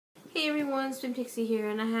Hey everyone, Spin Pixie here,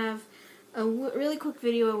 and I have a really quick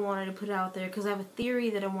video I wanted to put out there because I have a theory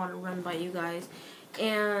that I want to run by you guys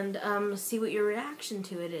and see what your reaction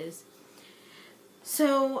to it is.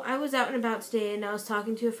 So I was out and about today and I was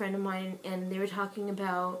talking to a friend of mine and they were talking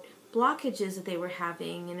about blockages that they were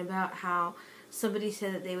having and about how somebody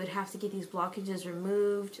said that they would have to get these blockages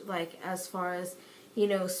removed, like as far as, you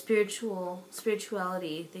know,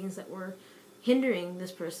 spirituality, things that were hindering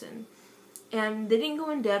this person. And they didn't go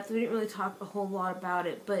in depth, we didn't really talk a whole lot about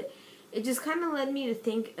it, but it just kind of led me to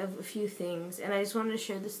think of a few things, and I just wanted to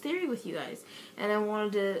share this theory with you guys, and I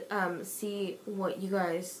wanted to see what you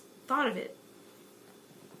guys thought of it.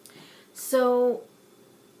 So,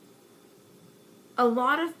 a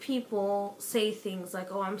lot of people say things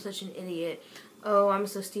like, oh, I'm such an idiot, oh, I'm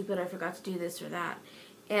so stupid, I forgot to do this or that.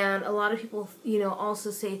 And a lot of people, you know, also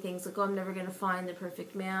say things like, oh, I'm never going to find the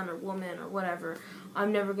perfect man or woman or whatever.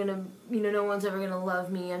 I'm never going to, you know, no one's ever going to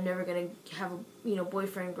love me. I'm never going to have a, you know,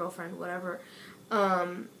 boyfriend, girlfriend, whatever. A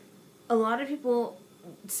lot of people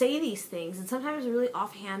say these things, and sometimes they're really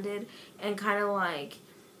offhanded and kind of like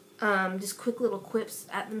just quick little quips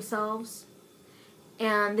at themselves.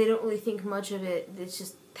 And they don't really think much of it. It's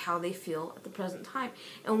just how they feel at the present time.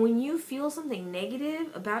 And when you feel something negative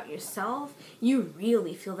about yourself, you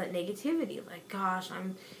really feel that negativity. Like, gosh,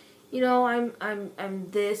 I'm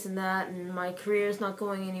this and that, and my career's not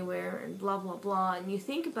going anywhere, and blah blah blah. And you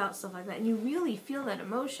think about stuff like that, and you really feel that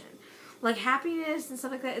emotion. Like happiness and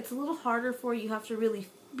stuff like that, it's a little harder for you. You have to really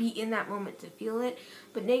be in that moment to feel it.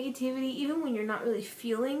 But negativity, even when you're not really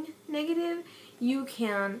feeling negative, you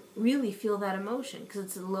can really feel that emotion because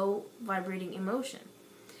it's a low vibrating emotion.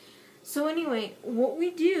 So anyway, what we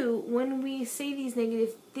do when we say these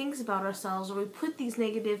negative things about ourselves, or we put these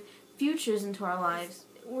negative futures into our lives,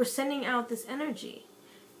 we're sending out this energy.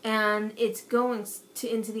 And it's going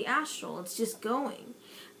into the astral. It's just going.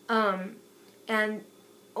 And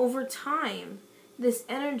over time, this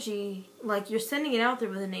energy, like you're sending it out there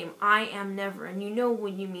with a name, I am never. And you know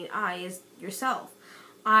when you mean I is yourself.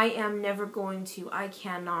 I am never going to, I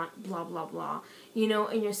cannot, blah, blah, blah. You know,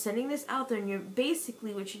 and you're sending this out there, and you're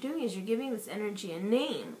basically, what you're doing is you're giving this energy a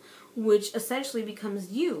name, which essentially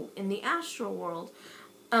becomes you in the astral world.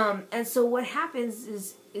 And so what happens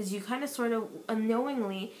is you kind of sort of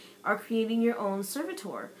unknowingly are creating your own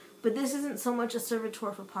servitor. But this isn't so much a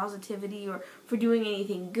servitor for positivity or for doing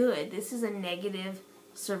anything good. This is a negative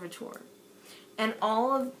servitor. And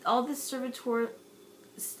all this servitor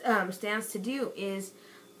stands to do is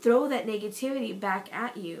throw that negativity back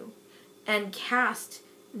at you and cast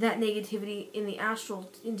that negativity in the astral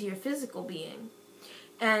into your physical being.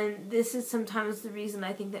 And this is sometimes the reason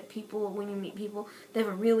I think that people, when you meet people, they have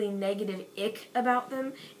a really negative ick about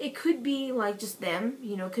them. It could be like just them,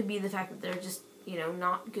 you know, it could be the fact that they're just, you know,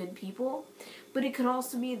 not good people. But it could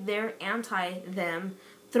also be they're anti-them,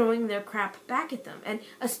 throwing their crap back at them. And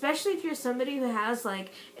especially if you're somebody who has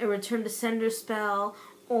like a return to sender spell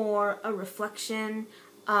or a reflection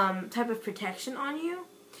type of protection on you,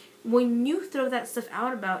 when you throw that stuff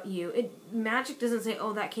out about you, magic doesn't say,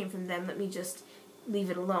 oh, that came from them, let me just leave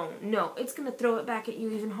it alone. No, it's going to throw it back at you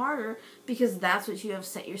even harder because that's what you have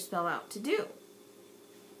set your spell out to do.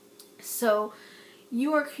 So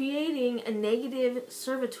you are creating a negative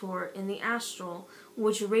servitor in the astral,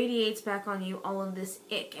 which radiates back on you all of this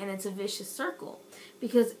ick, and it's a vicious circle.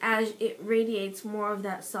 Because as it radiates more of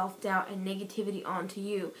that self-doubt and negativity onto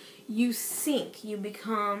you, you sink, you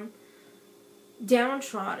become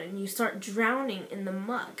downtrodden, you start drowning in the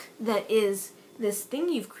muck that is this thing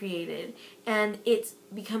you've created, and it's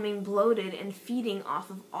becoming bloated and feeding off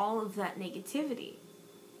of all of that negativity.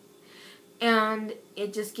 And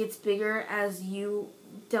it just gets bigger as you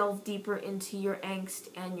delve deeper into your angst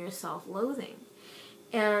and your self-loathing.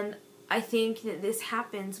 And I think that this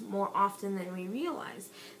happens more often than we realize.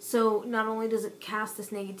 So not only does it cast this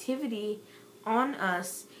negativity on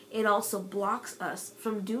us, it also blocks us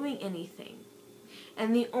from doing anything.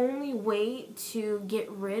 And the only way to get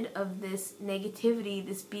rid of this negativity,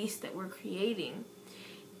 this beast that we're creating,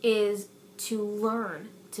 is to learn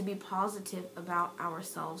to be positive about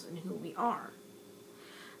ourselves and who we are.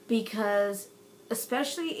 Because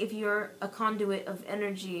especially if you're a conduit of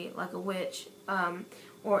energy like a witch,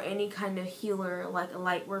 or any kind of healer like a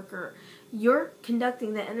light worker, you're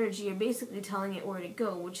conducting that energy, you're basically telling it where to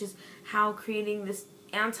go, which is how creating this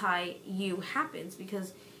anti-you happens,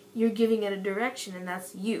 because you're giving it a direction, and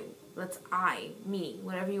that's you. That's I, me,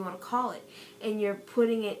 whatever you want to call it. And you're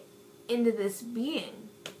putting it into this being.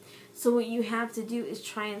 So what you have to do is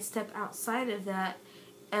try and step outside of that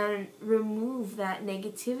and remove that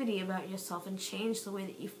negativity about yourself and change the way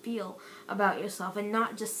that you feel about yourself, and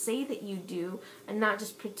not just say that you do and not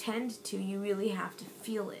just pretend to. You really have to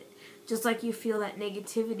feel it. Just like you feel that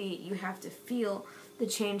negativity, you have to feel the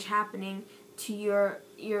change happening to your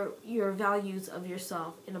values of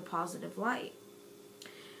yourself in a positive light.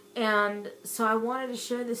 And so I wanted to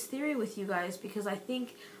share this theory with you guys, because I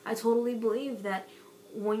totally believe that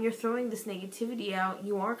when you're throwing this negativity out,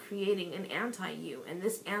 you are creating an anti-you, and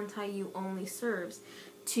this anti-you only serves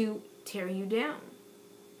to tear you down.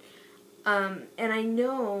 And I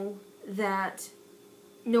know that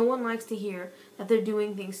no one likes to hear that they're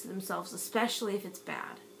doing things to themselves, especially if it's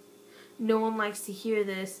bad. No one likes to hear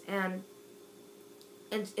this, and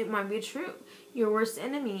it might be true. Your worst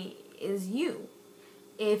enemy is you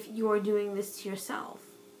if you're doing this to yourself.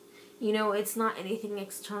 You know, it's not anything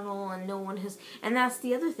external, and no one has... And that's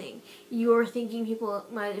the other thing. You're thinking people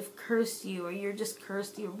might have cursed you, or you're just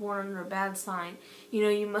cursed, you're born under a bad sign. You know,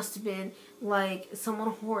 you must have been like someone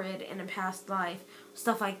horrid in a past life.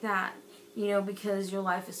 Stuff like that. You know, because your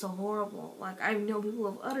life is so horrible. Like, I know people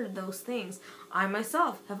have uttered those things. I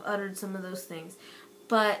myself have uttered some of those things.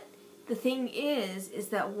 But the thing is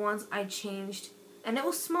that once I changed, and it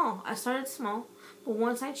was small. I started small. But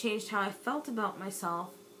once I changed how I felt about myself,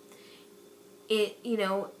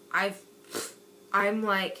 I'm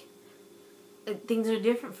like, things are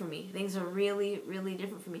different for me. Things are really, really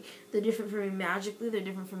different for me. They're different for me magically. They're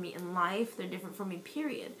different for me in life. They're different for me,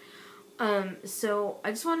 period. So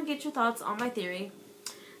I just want to get your thoughts on my theory.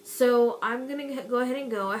 So I'm going to go ahead and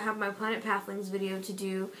go. I have my Planet Pathlings video to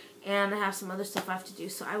do, and I have some other stuff I have to do.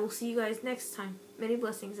 So I will see you guys next time. Many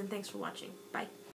blessings, and thanks for watching. Bye.